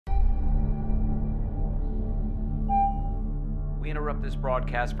interrupt this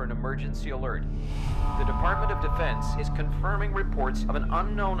broadcast for an emergency alert. The Department of Defense is confirming reports of an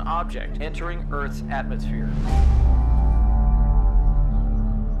unknown object entering Earth's atmosphere.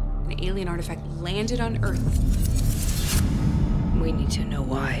 An alien artifact landed on Earth. We need to know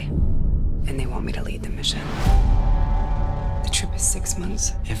why. And they want me to lead the mission. The trip is 6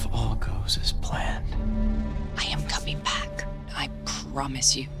 months. If all goes as planned. I am coming back. I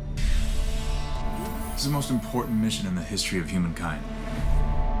promise you. This is the most important mission in the history of humankind.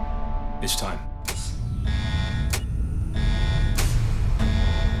 It's time.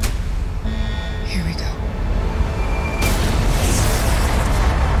 Here we go.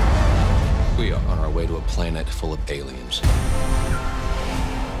 We are on our way to a planet full of aliens.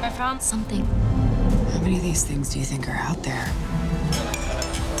 I found something. How many of these things do you think are out there?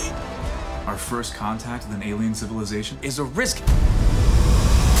 Our first contact with an alien civilization Is a risk.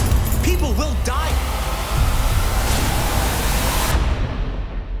 People will die.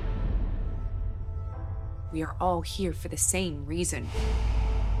 We are all here for the same reason.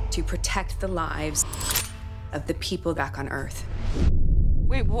 To protect the lives of the people back on Earth.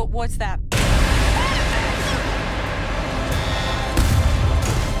 Wait, what's that?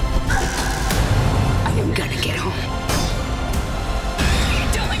 I am gonna get home.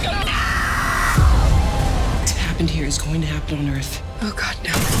 What's happened here is going to happen on Earth. Oh God,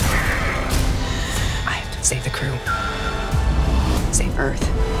 no. I have to save the crew. Save Earth.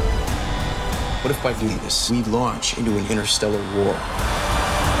 What if by doing this, we launch into an interstellar war?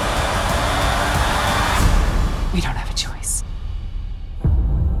 We don't